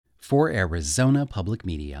For Arizona Public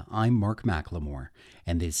Media, I'm Mark McLemore,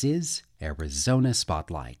 and this is Arizona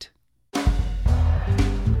Spotlight.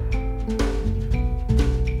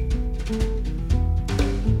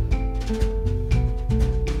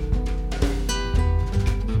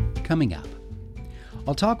 Coming up,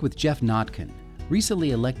 I'll talk with Jeff Notkin,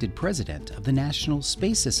 recently elected president of the National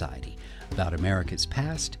Space Society, about America's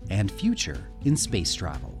past and future in space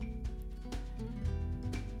travel.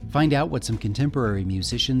 Find out what some contemporary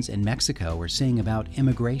musicians in Mexico are saying about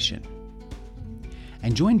immigration.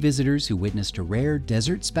 And join visitors who witnessed a rare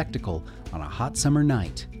desert spectacle on a hot summer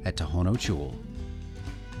night at Tohono Chul.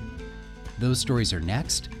 Those stories are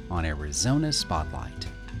next on Arizona Spotlight.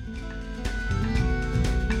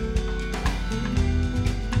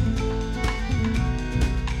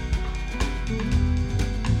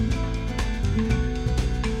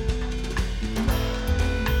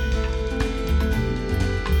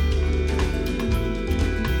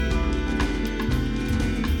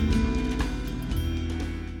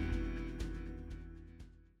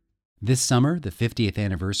 This summer, the 50th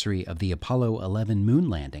anniversary of the Apollo 11 moon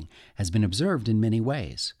landing has been observed in many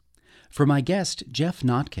ways. For my guest, Jeff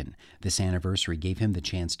Notkin, this anniversary gave him the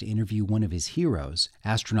chance to interview one of his heroes,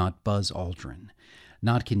 astronaut Buzz Aldrin.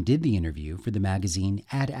 Notkin did the interview for the magazine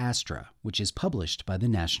Ad Astra, which is published by the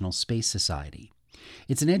National Space Society.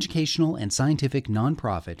 It's an educational and scientific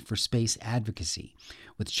nonprofit for space advocacy,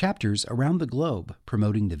 with chapters around the globe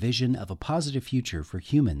promoting the vision of a positive future for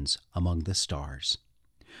humans among the stars.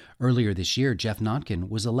 Earlier this year, Jeff Notkin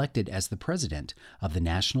was elected as the president of the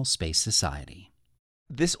National Space Society.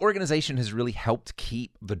 This organization has really helped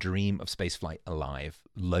keep the dream of spaceflight alive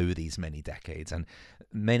these many decades. And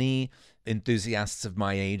many enthusiasts of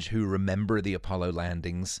my age who remember the Apollo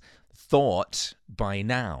landings thought by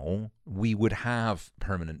now we would have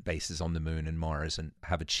permanent bases on the moon and Mars and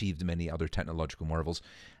have achieved many other technological marvels.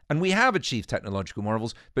 And we have achieved technological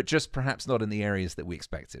marvels, but just perhaps not in the areas that we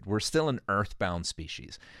expected. We're still an earthbound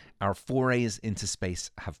species. Our forays into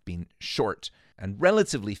space have been short and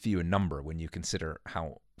relatively few in number when you consider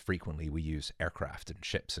how frequently we use aircraft and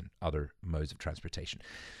ships and other modes of transportation.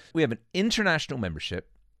 We have an international membership,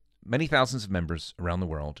 many thousands of members around the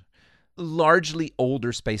world, largely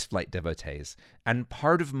older spaceflight devotees. And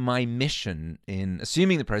part of my mission in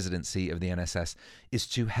assuming the presidency of the NSS is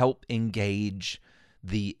to help engage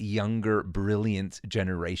the younger, brilliant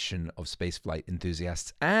generation of spaceflight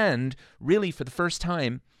enthusiasts. And really, for the first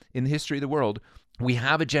time in the history of the world, we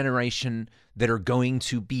have a generation that are going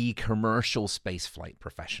to be commercial spaceflight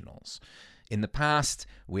professionals. In the past,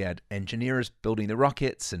 we had engineers building the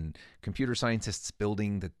rockets and computer scientists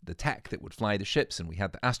building the tech that would fly the ships, and we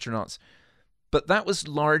had the astronauts. But that was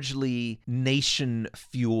largely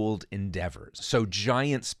nation-fueled endeavors. So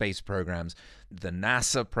giant space programs, the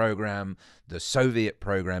NASA program, the Soviet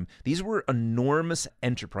program, these were enormous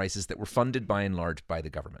enterprises that were funded by and large by the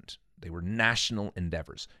government. They were national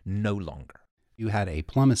endeavors, no longer. You had a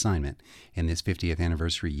plum assignment in this 50th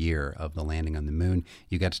anniversary year of the landing on the moon.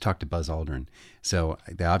 You got to talk to Buzz Aldrin. So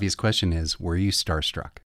the obvious question is, were you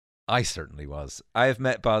starstruck? I certainly was. I have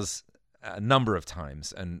met Buzz a number of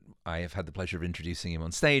times, and I have had the pleasure of introducing him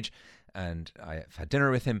on stage, and I have had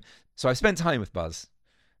dinner with him. So I've spent time with Buzz,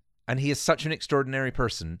 and he is such an extraordinary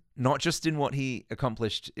person, not just in what he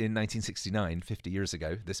accomplished in 1969, 50 years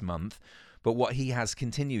ago this month, but what he has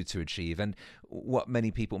continued to achieve. And what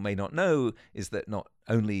many people may not know is that not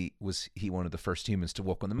only was he one of the first humans to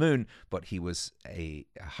walk on the moon, but he was a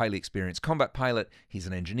highly experienced combat pilot. He's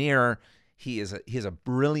an engineer. He is a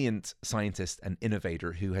brilliant scientist and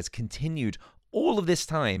innovator who has continued all of this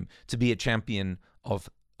time to be a champion of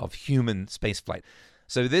human spaceflight.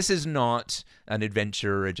 So this is not an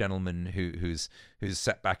adventurer, a gentleman who's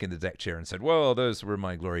sat back in the deck chair and said, well, those were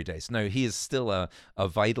my glory days. No, he is still a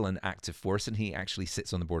vital and active force, and he actually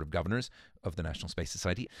sits on the board of governors of the National Space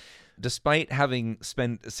Society. Despite having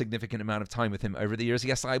spent a significant amount of time with him over the years,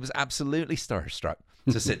 yes, I was absolutely starstruck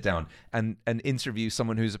to sit down and interview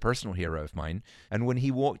someone who's a personal hero of mine. And when he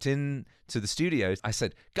walked in to the studio, I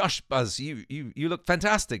said, gosh, Buzz, you look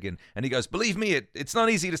fantastic. And he goes, believe me, it's not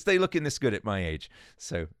easy to stay looking this good at my age.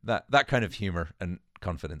 So that kind of humor and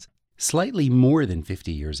confidence. Slightly more than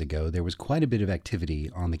 50 years ago, there was quite a bit of activity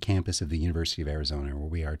on the campus of the University of Arizona, where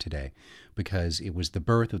we are today, because it was the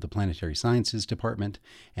birth of the Planetary Sciences Department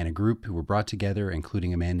and a group who were brought together,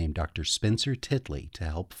 including a man named Dr. Spencer Titley, to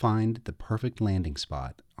help find the perfect landing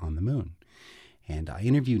spot on the moon. And I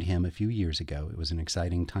interviewed him a few years ago. It was an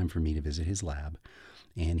exciting time for me to visit his lab.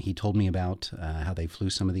 And he told me about how they flew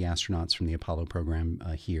some of the astronauts from the Apollo program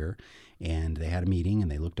here, and they had a meeting and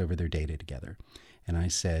they looked over their data together. And I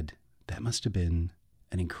said, that must have been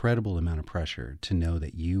an incredible amount of pressure to know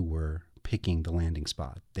that you were picking the landing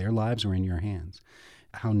spot. Their lives were in your hands.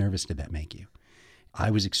 How nervous did that make you?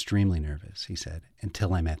 I was extremely nervous, he said,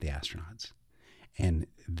 until I met the astronauts. And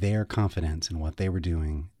their confidence in what they were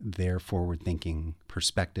doing, their forward-thinking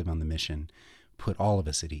perspective on the mission, put all of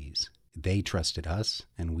us at ease. They trusted us,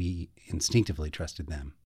 and we instinctively trusted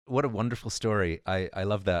them. What a wonderful story. I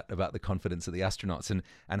love that about the confidence of the astronauts.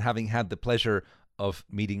 And having had the pleasure of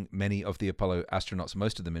meeting many of the Apollo astronauts,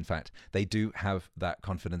 most of them, in fact, they do have that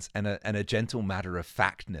confidence and a gentle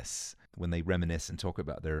matter-of-factness when they reminisce and talk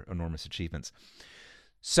about their enormous achievements.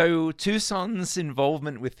 So Tucson's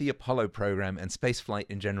involvement with the Apollo program and spaceflight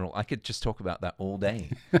in general, I could just talk about that all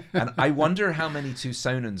day. And I wonder how many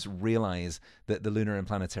Tucsonans realize that the Lunar and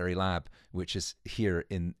Planetary Lab, which is here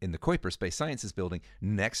in the Kuiper Space Sciences building,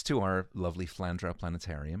 next to our lovely Flandre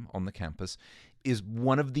Planetarium on the campus, is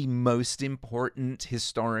one of the most important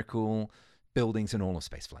historical buildings in all of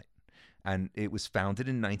spaceflight. And it was founded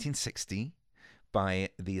in 1960 by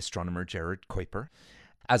the astronomer Gerard Kuiper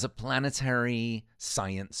as a planetary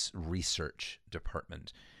science research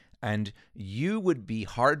department. And you would be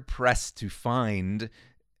hard-pressed to find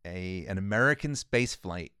an American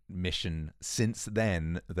spaceflight mission since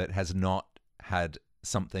then that has not had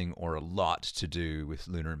something or a lot to do with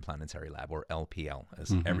Lunar and Planetary Lab, or LPL,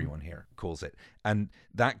 as everyone here calls it. And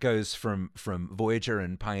that goes from Voyager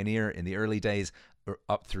and Pioneer in the early days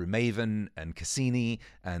up through Maven and Cassini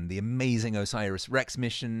and the amazing OSIRIS-REx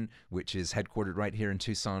mission, which is headquartered right here in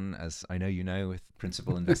Tucson, as I know you know, with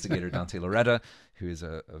Principal Investigator Dante Loretta, who is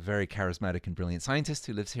a very charismatic and brilliant scientist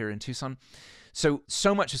who lives here in Tucson. So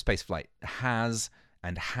much of spaceflight has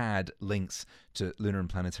and had links to Lunar and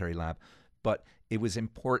Planetary Lab, but it was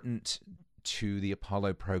important to the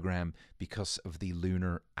Apollo program because of the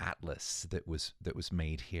Lunar Atlas that was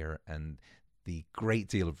made here and the great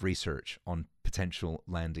deal of research on potential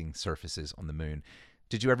landing surfaces on the moon.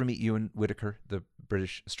 Did you ever meet Ewan Whitaker, the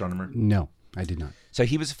British astronomer? No, I did not. So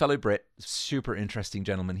he was a fellow Brit, super interesting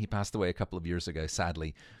gentleman. He passed away a couple of years ago,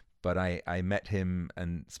 sadly, but I met him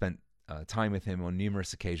and spent time with him on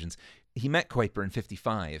numerous occasions. He met Kuiper in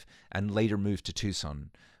 1955 and later moved to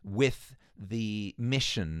Tucson with the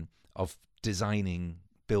mission of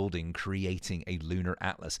creating a lunar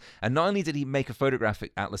atlas. And not only did he make a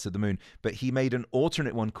photographic atlas of the moon, but he made an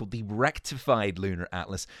alternate one called the rectified lunar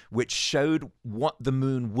atlas, which showed what the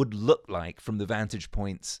moon would look like from the vantage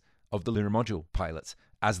points of the lunar module pilots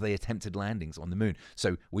as they attempted landings on the moon.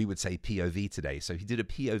 So we would say POV today. So he did a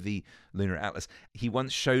POV lunar atlas. He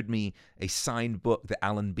once showed me a signed book that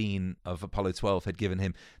Alan Bean of Apollo 12 had given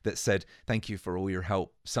him that said, "Thank you for all your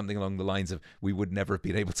help," something along the lines of, "We would never have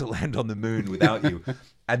been able to land on the moon without you."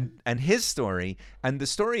 And his story, and the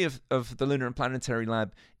story of the Lunar and Planetary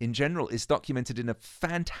Lab in general, is documented in a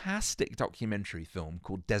fantastic documentary film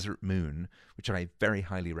called Desert Moon, which I very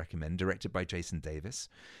highly recommend, directed by Jason Davis.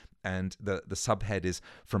 And the subhead is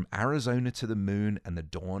From Arizona to the Moon and the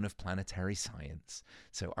Dawn of Planetary Science.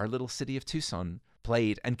 So our little city of Tucson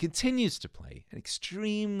played and continues to play an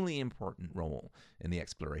extremely important role in the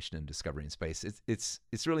exploration and discovery in space.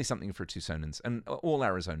 It's really something for Tucsonans and all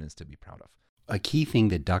Arizonans to be proud of. A key thing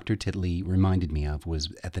that Dr. Titley reminded me of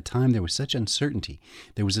was at the time there was such uncertainty.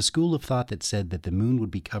 There was a school of thought that said that the moon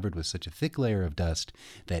would be covered with such a thick layer of dust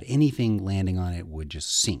that anything landing on it would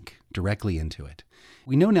just sink directly into it.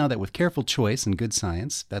 We know now that with careful choice and good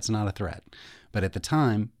science, that's not a threat. But at the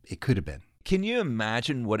time, it could have been. Can you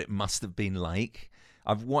imagine what it must have been like?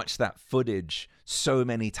 I've watched that footage so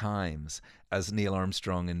many times as Neil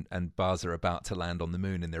Armstrong and Buzz are about to land on the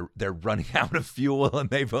moon, and they're running out of fuel and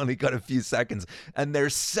they've only got a few seconds, and they're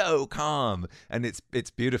so calm, and it's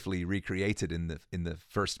beautifully recreated in the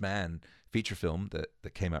First Man feature film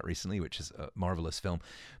that came out recently, which is a marvelous film.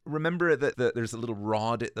 Remember that there's a little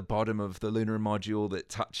rod at the bottom of the lunar module that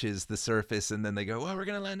touches the surface, and then they go, "Oh, we're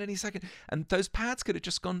going to land any second." And those pads could have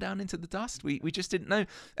just gone down into the dust. We just didn't know.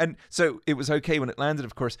 And so it was okay when it landed,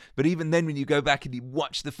 of course. But even then, when you go back and you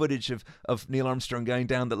watch the footage of Neil Armstrong going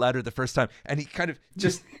down the ladder the first time, and he kind of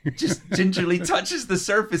just gingerly touches the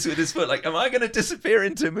surface with his foot, like, am I going to disappear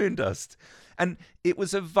into moon dust? And it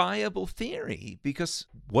was a viable theory, because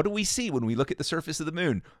what do we see when we look at the surface of the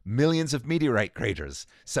moon? Millions of meteorite craters.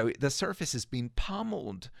 So the surface has been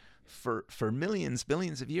pummeled for millions,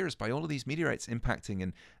 billions of years by all of these meteorites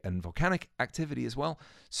impacting and volcanic activity as well.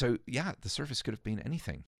 So yeah, the surface could have been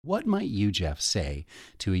anything. What might you, Jeff, say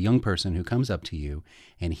to a young person who comes up to you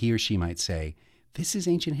and he or she might say, "This is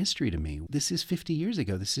ancient history to me. This is 50 years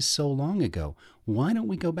ago. This is so long ago. Why don't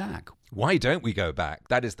we go back?" Why don't we go back?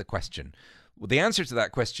 That is the question. Well, the answer to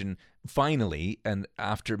that question, finally, and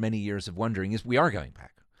after many years of wondering, is we are going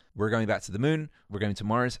back. We're going back to the moon. We're going to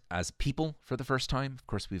Mars as people for the first time. Of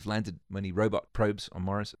course, we've landed many robot probes on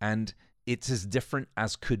Mars, and it's as different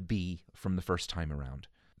as could be from the first time around.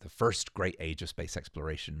 The first great age of space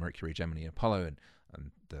exploration, Mercury, Gemini, Apollo,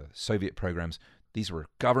 and the Soviet programs, these were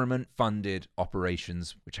government-funded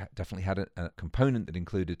operations, which definitely had a component that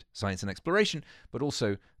included science and exploration, but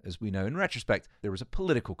also, as we know in retrospect, there was a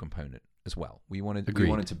political component as well. We wanted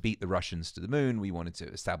to beat the Russians to the moon. We wanted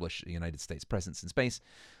to establish a United States presence in space.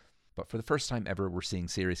 But for the first time ever, we're seeing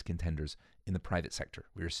serious contenders in the private sector.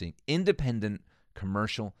 We're seeing independent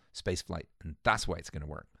commercial spaceflight, and that's why it's going to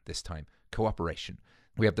work this time. Cooperation.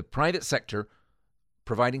 We have the private sector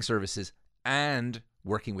providing services and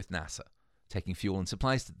working with NASA, taking fuel and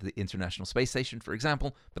supplies to the International Space Station, for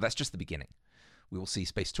example, but that's just the beginning. We will see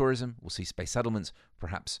space tourism, we'll see space settlements,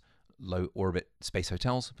 perhaps low-orbit space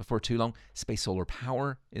hotels before too long. Space solar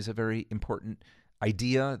power is a very important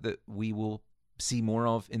idea that we will see more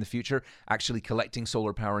of in the future. Actually collecting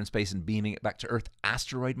solar power in space and beaming it back to Earth.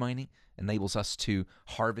 Asteroid mining enables us to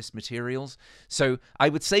harvest materials. So I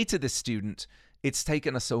would say to this student, it's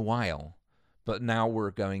taken us a while, but now we're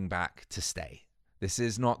going back to stay. This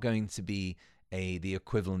is not going to be the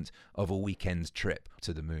equivalent of a weekend trip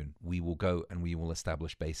to the moon. We will go and we will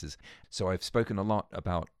establish bases. So I've spoken a lot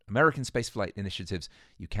about American spaceflight initiatives.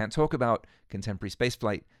 You can't talk about contemporary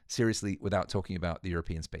spaceflight seriously without talking about the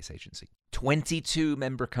European Space Agency. 22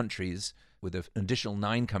 member countries with an additional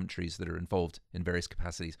 9 countries that are involved in various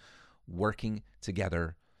capacities working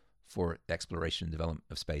together for the exploration and development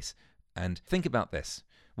of space. And think about this.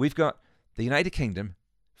 We've got the United Kingdom,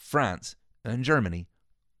 France, and Germany,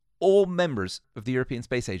 all members of the European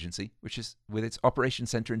Space Agency, which is with its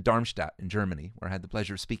operations center in Darmstadt in Germany, where I had the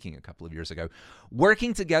pleasure of speaking a couple of years ago,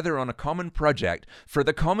 working together on a common project for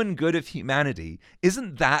the common good of humanity.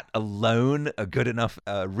 Isn't that alone a good enough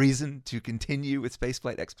reason to continue with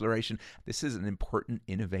spaceflight exploration? This is an important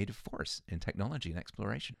innovative force in technology and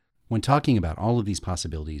exploration. When talking about all of these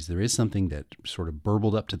possibilities, there is something that sort of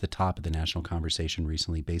burbled up to the top of the national conversation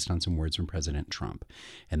recently based on some words from President Trump,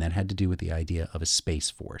 and that had to do with the idea of a space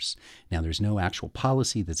force. Now, there's no actual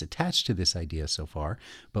policy that's attached to this idea so far,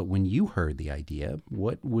 but when you heard the idea,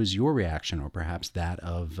 what was your reaction, or perhaps that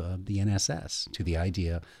of the NSS, to the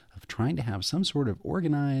idea of trying to have some sort of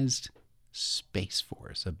organized space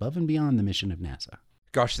force above and beyond the mission of NASA?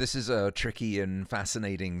 Gosh, this is a tricky and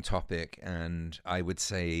fascinating topic, and I would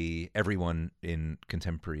say everyone in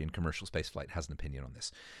contemporary and commercial spaceflight has an opinion on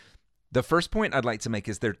this. The first point I'd like to make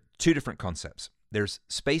is there are 2 different concepts. There's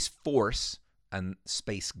Space Force and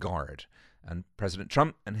Space Guard. And President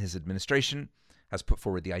Trump and his administration has put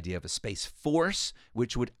forward the idea of a Space Force,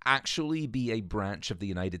 which would actually be a branch of the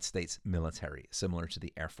United States military, similar to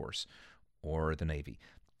the Air Force or the Navy,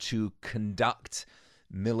 to conduct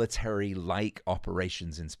military-like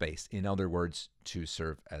operations in space. In other words, to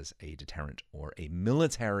serve as a deterrent or a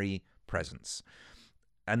military presence.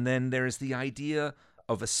 And then there's the idea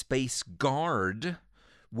of a space guard,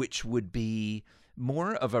 which would be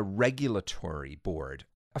more of a regulatory board.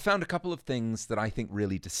 I found a couple of things that I think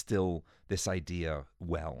really distill this idea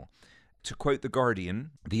well. To quote The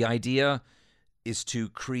Guardian, the idea is to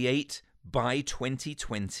create by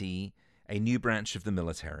 2020 a new branch of the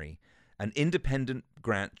military. An independent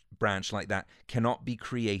branch like that cannot be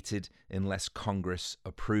created unless Congress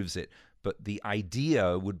approves it. But the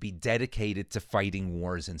idea would be dedicated to fighting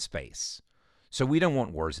wars in space. So we don't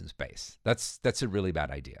want wars in space. That's a really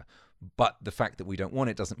bad idea. But the fact that we don't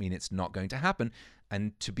want it doesn't mean it's not going to happen.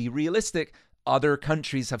 And to be realistic, other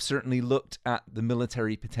countries have certainly looked at the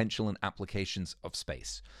military potential and applications of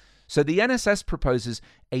space. So the NSS proposes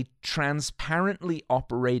a transparently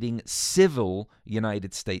operating civil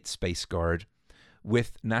United States Space Guard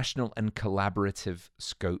with national and collaborative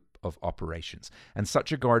scope of operations. And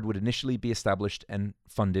such a guard would initially be established and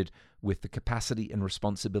funded with the capacity and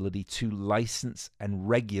responsibility to license and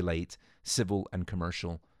regulate civil and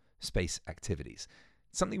commercial space activities.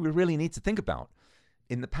 Something we really need to think about.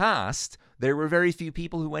 In the past, there were very few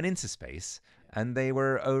people who went into space, and they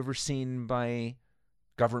were overseen by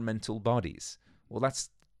governmental bodies. Well,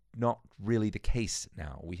 that's not really the case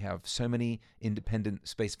now. We have so many independent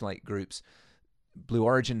spaceflight groups. Blue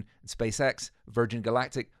Origin, SpaceX, Virgin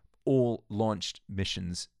Galactic all launched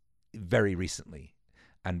missions very recently.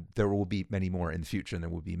 And there will be many more in the future, and there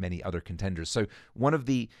will be many other contenders. So one of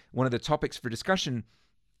the topics for discussion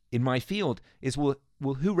in my field is, well,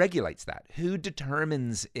 who regulates that? Who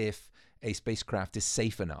determines if a spacecraft is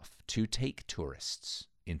safe enough to take tourists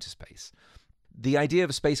into space? The idea of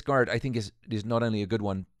a space guard, I think, is not only a good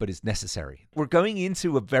one, but is necessary. We're going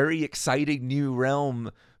into a very exciting new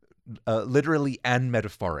realm literally and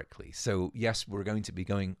metaphorically. So yes, we're going to be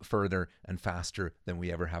going further and faster than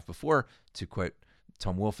we ever have before, to quote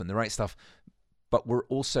Tom Wolfe in The Right Stuff, but we're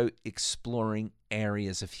also exploring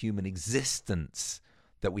areas of human existence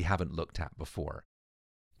that we haven't looked at before.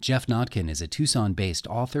 Jeff Notkin is a Tucson-based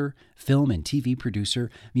author, film and TV producer,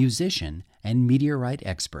 musician, and meteorite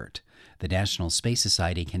expert. The National Space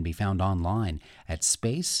Society can be found online at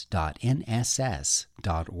space.nss.org.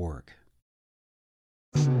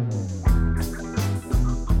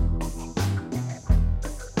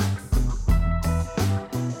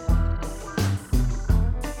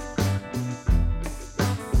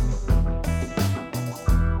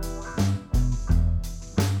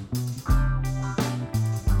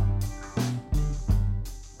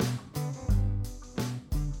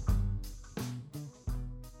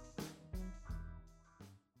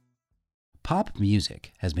 Pop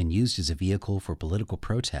music has been used as a vehicle for political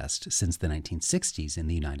protest since the 1960s in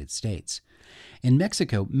the United States. In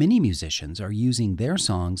Mexico, many musicians are using their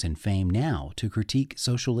songs and fame now to critique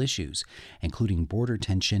social issues, including border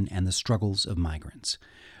tension and the struggles of migrants.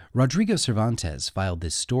 Rodrigo Cervantes filed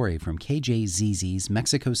this story from KJZZ's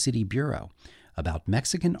Mexico City Bureau about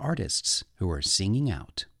Mexican artists who are singing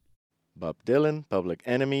out. Bob Dylan, Public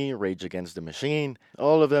Enemy, Rage Against the Machine,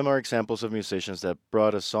 all of them are examples of musicians that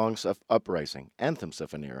brought us songs of uprising, anthems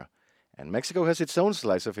of an era. And Mexico has its own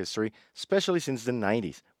slice of history, especially since the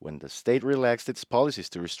 90s, when the state relaxed its policies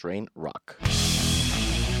to restrain rock.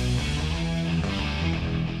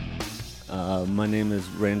 My name is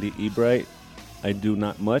Randy Ebright. I do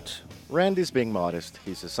not much. Randy's being modest.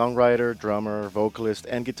 He's a songwriter, drummer, vocalist,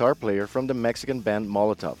 and guitar player from the Mexican band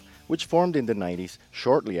Molotov, which formed in the 90s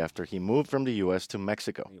shortly after he moved from the U.S. to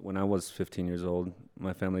Mexico. When I was 15 years old,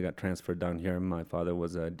 my family got transferred down here. My father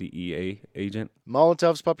was a DEA agent.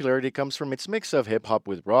 Molotov's popularity comes from its mix of hip-hop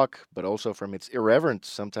with rock, but also from its irreverent,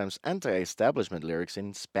 sometimes anti-establishment lyrics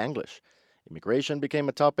in Spanglish. Immigration became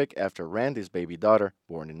a topic after Randy's baby daughter,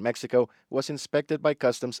 born in Mexico, was inspected by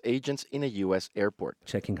customs agents in a U.S. airport.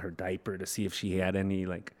 Checking her diaper to see if she had any,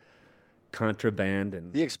 contraband.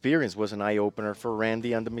 And the experience was an eye-opener for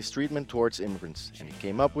Randy on the mistreatment towards immigrants, and he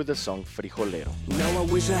came up with the song Frijolero. Now I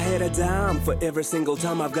wish I had a dime for every single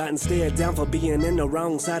time I've gotten stared down for being in the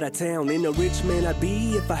wrong side of town. In a rich man I'd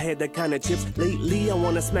be if I had that kind of chips. Lately I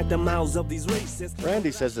want to smack the mouths of these racists.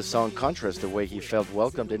 Randy says the song contrasts the way he felt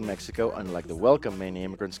welcomed in Mexico, unlike the welcome many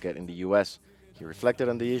immigrants get in the U.S. He reflected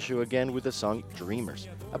on the issue again with the song Dreamers,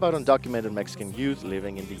 about undocumented Mexican youth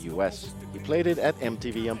living in the U.S. He played it at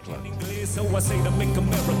MTV Unplugged. So I say to make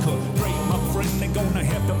America great, my friend, they're gonna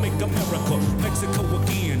have to make America Mexico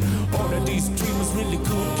again. All of these dreamers really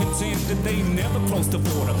could contend that they never crossed the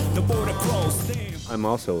border crossed them. I'm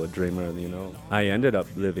also a dreamer, I ended up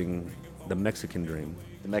living the Mexican dream.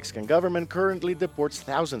 The Mexican government currently deports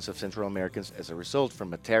thousands of Central Americans as a result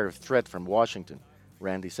from a tariff threat from Washington.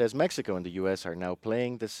 Randy says Mexico and the U.S. are now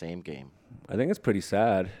playing the same game. I think it's pretty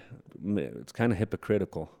sad. It's kind of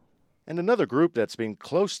hypocritical. And another group that's been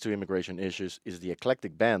close to immigration issues is the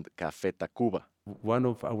eclectic band Café Tacuba. One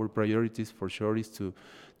of our priorities for sure is to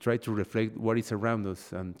try to reflect what is around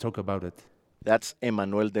us and talk about it. That's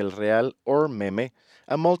Emmanuel del Real, or Meme,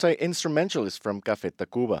 a multi-instrumentalist from Café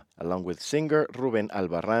Tacuba. Along with singer Ruben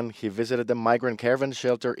Albarrán, he visited the migrant caravan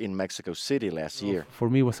shelter in Mexico City last year.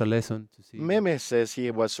 For me, it was a lesson to see. Meme says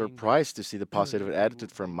he was surprised to see the positive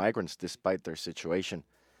attitude from migrants despite their situation.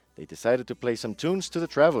 They decided to play some tunes to the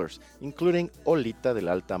travelers, including Olita del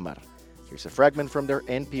Alta Mar. Here's a fragment from their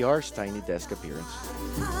NPR's Tiny Desk appearance.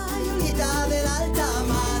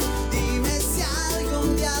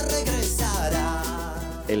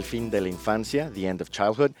 El fin de la infancia, the end of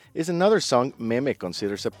childhood, is another song Meme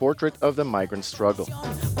considers a portrait of the migrant struggle.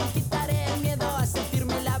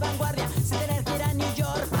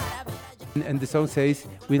 And the song says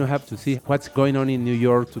we don't have to see what's going on in New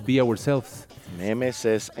York to be ourselves. Meme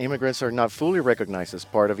says immigrants are not fully recognized as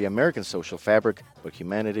part of the American social fabric, but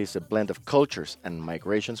humanity is a blend of cultures and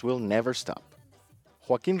migrations will never stop.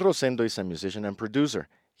 Joaquin Rosendo is a musician and producer.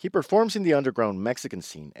 He performs in the underground Mexican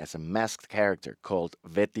scene as a masked character called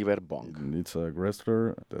Vetiver Bong. It's a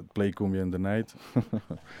wrestler that plays cumbia in the night.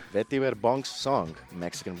 Vetiver Bong's song,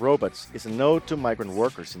 Mexican Robots, is a node to migrant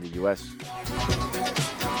workers in the U.S.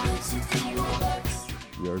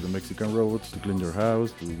 We are the Mexican robots to clean your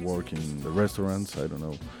house, to work in the restaurants, I don't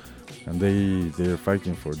know. And they're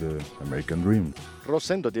fighting for the American dream.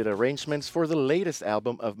 Rosendo did arrangements for the latest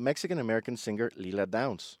album of Mexican-American singer Lila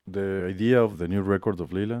Downs. The idea of the new record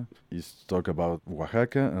of Lila is to talk about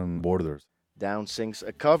Oaxaca and borders. Downs sings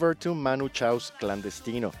a cover to Manu Chao's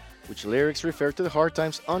Clandestino, which lyrics refer to the hard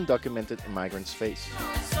times undocumented immigrants face.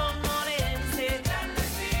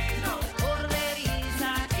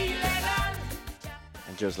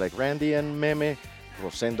 just like Randy and Meme,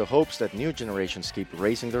 Rosendo hopes that new generations keep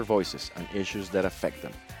raising their voices on issues that affect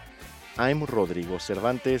them. I'm Rodrigo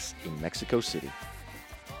Cervantes in Mexico City.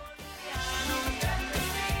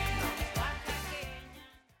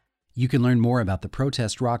 You can learn more about the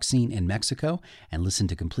protest rock scene in Mexico and listen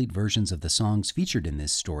to complete versions of the songs featured in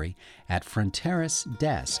this story at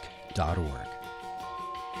fronterasdesk.org.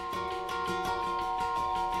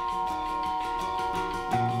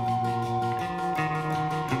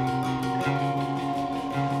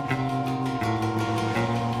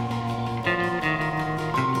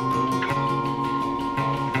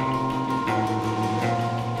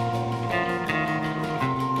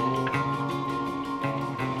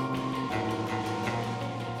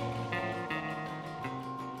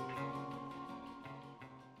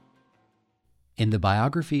 In the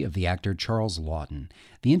biography of the actor Charles Laughton,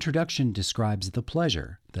 the introduction describes the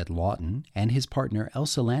pleasure that Laughton and his partner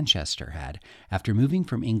Elsa Lanchester had after moving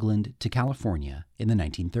from England to California in the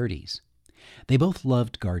 1930s. They both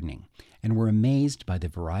loved gardening and were amazed by the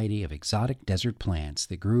variety of exotic desert plants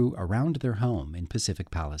that grew around their home in Pacific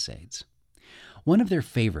Palisades. One of their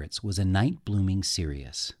favorites was a night-blooming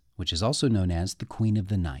cereus, which is also known as the Queen of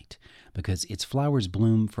the Night, because its flowers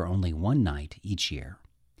bloom for only one night each year.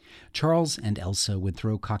 Charles and Elsa would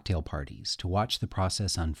throw cocktail parties to watch the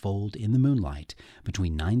process unfold in the moonlight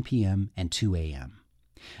between 9 p.m. and 2 a.m.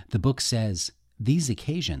 The book says, these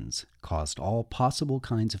occasions caused all possible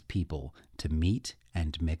kinds of people to meet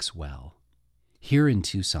and mix well. Here in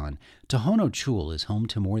Tucson, Tohono Chul is home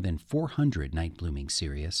to more than 400 night-blooming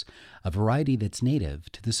cereus, a variety that's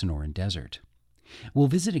native to the Sonoran Desert. We'll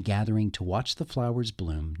visit a gathering to watch the flowers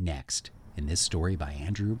bloom next in this story by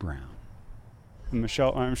Andrew Brown.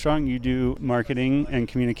 Michelle Armstrong, you do marketing and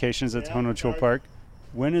communications at Tohono Chul Park.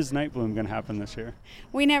 When is Night Bloom going to happen this year?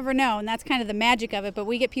 We never know, and that's kind of the magic of it, but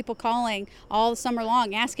we get people calling all summer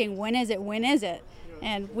long asking, when is it, when is it?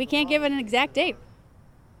 And we can't give it an exact date.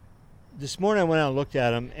 This morning I went out and looked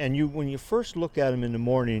at them, and when you first look at them in the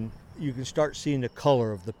morning, you can start seeing the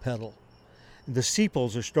color of the petal. The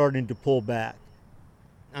sepals are starting to pull back.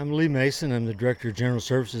 I'm Lee Mason. I'm the Director of General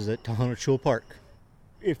Services at Tohono Chul Park.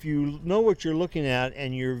 If you know what you're looking at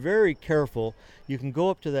and you're very careful, you can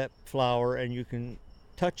go up to that flower and you can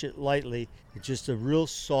touch it lightly. It's just a real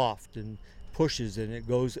soft and pushes, and it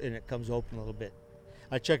goes and it comes open a little bit.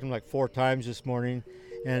 I checked them like 4 times this morning,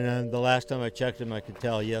 and the last time I checked them I could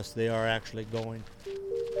tell, yes, they are actually going.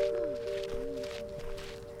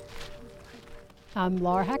 I'm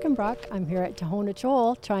Laura Hackenbrock. I'm here at Tohono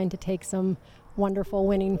Chul trying to take some wonderful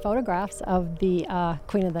winning photographs of the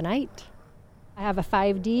Queen of the Night. I have a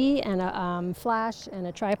 5D and a flash and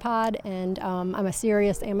a tripod, and I'm a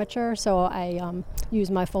serious amateur, so I use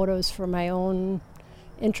my photos for my own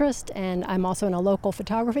interest, and I'm also in a local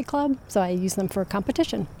photography club, so I use them for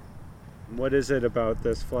competition. What is it about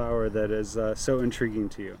this flower that is so intriguing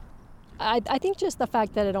to you? I think just the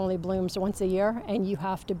fact that it only blooms once a year, and you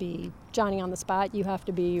have to be Johnny on the spot. You have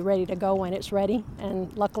to be ready to go when it's ready,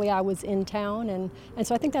 and luckily I was in town, and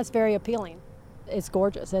so I think that's very appealing. It's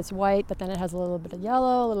gorgeous. It's white, but then it has a little bit of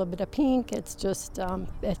yellow, a little bit of pink. It's just,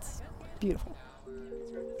 it's beautiful.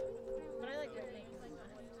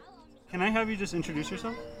 Can I have you just introduce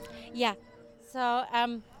yourself? Ja, so,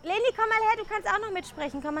 Leni, komm mal her, du kannst auch noch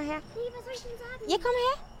mitsprechen. Komm mal her. Was soll ich denn sagen? Ja, komm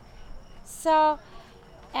her. So,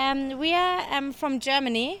 we are from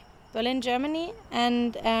Germany, Berlin, Germany,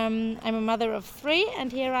 and I'm a mother of 3,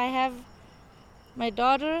 and here I have my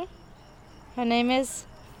daughter. Her name is?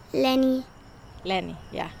 Lenny. Lenny,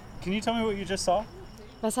 yeah. Can you tell me what you just saw?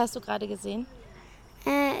 Was hast du gerade gesehen?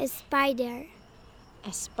 A spider.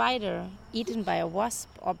 A spider eaten by a wasp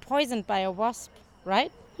or poisoned by a wasp,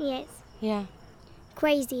 right? Yes. Yeah.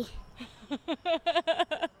 Crazy.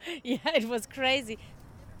 Yeah, it was crazy.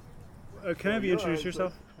 Can I have you introduce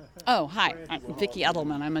yourself? Oh, hi. I'm Vicki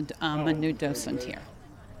Edelman. I'm a new docent here.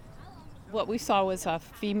 What we saw was a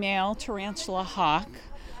female tarantula hawk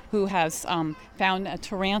who has found a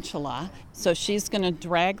tarantula. So she's going to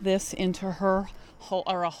drag this into her hole,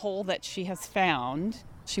 or a hole that she has found.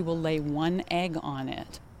 She will lay 1 egg on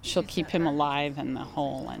it. She'll keep him alive in the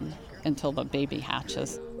hole until the baby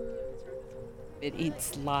hatches. It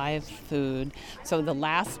eats live food. So the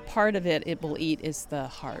last part of it will eat is the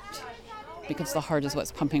heart, because the heart is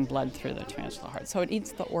what's pumping blood through the tarantula heart. So it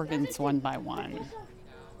eats the organs one by one.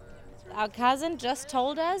 Our cousin just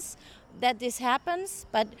told us that this happens,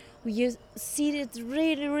 but you see it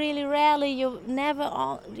really, really rarely. You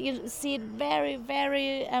see it very,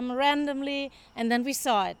 very randomly, and then we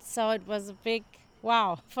saw it. So it was a big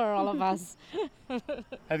wow for all of us.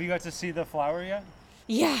 Have you got to see the flower yet?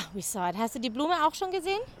 Ja, we saw it. Hast du die Blume auch schon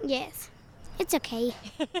gesehen? Yes. It's okay.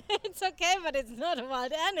 It's okay, but it's not a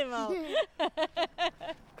wild animal.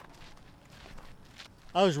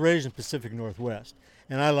 I was raised in Pacific Northwest,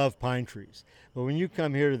 and I love pine trees. But when you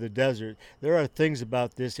come here to the desert, there are things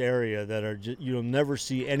about this area that are you'll never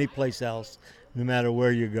see anyplace else, no matter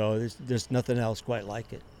where you go. There's nothing else quite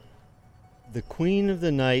like it. The Queen of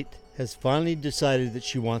the Night has finally decided that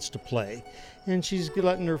she wants to play, and she's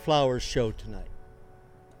letting her flowers show tonight.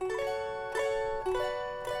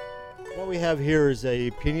 What we have here is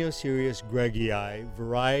a Pineocereus greggii,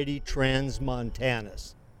 variety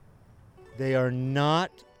transmontanus. They are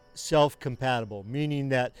not self-compatible, meaning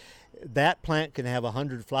that that plant can have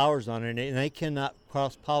 100 flowers on it and they cannot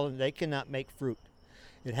cross-pollinate, they cannot make fruit.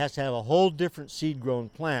 It has to have a whole different seed-grown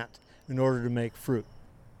plant in order to make fruit.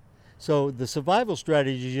 So the survival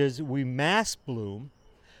strategy is we mass bloom,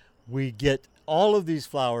 we get all of these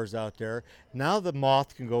flowers out there. Now the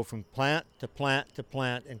moth can go from plant to plant to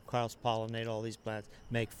plant and cross-pollinate all these plants,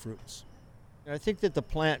 make fruits. I think that the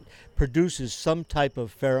plant produces some type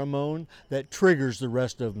of pheromone that triggers the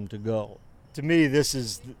rest of them to go. To me, this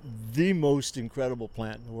is the most incredible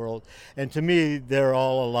plant in the world. And to me, they're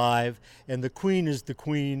all alive. And the queen is the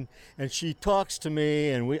queen. And she talks to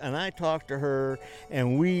me, and I talk to her.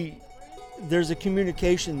 And there's a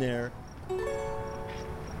communication there.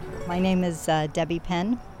 My name is Debbie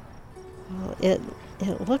Penn. Well, it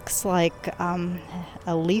looks like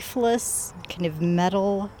a leafless kind of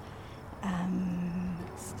metal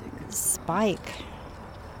spike.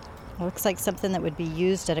 It looks like something that would be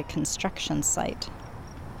used at a construction site.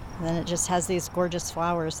 And then it just has these gorgeous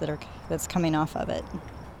flowers that's coming off of it.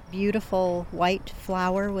 Beautiful white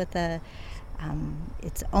flower with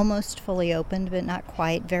it's almost fully opened, but not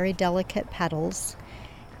quite. Very delicate petals,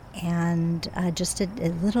 and just a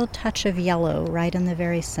little touch of yellow right in the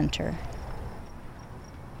very center.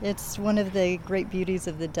 It's one of the great beauties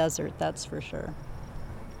of the desert, that's for sure.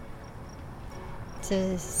 It's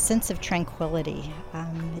a sense of tranquility.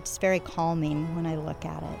 It's very calming when I look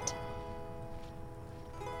at it.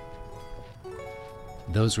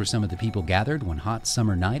 Those were some of the people gathered one hot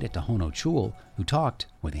summer night at Tohono Chul who talked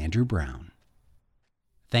with Andrew Brown.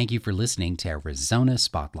 Thank you for listening to Arizona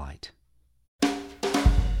Spotlight.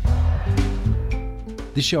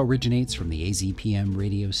 This show originates from the AZPM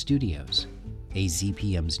radio studios.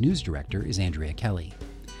 AZPM's news director is Andrea Kelly.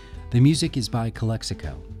 The music is by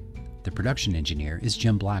Calexico. The production engineer is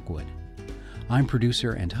Jim Blackwood. I'm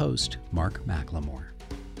producer and host Mark McLemore.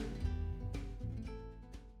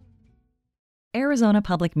 Arizona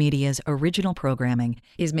Public Media's original programming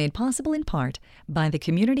is made possible in part by the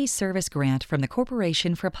Community Service Grant from the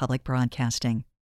Corporation for Public Broadcasting.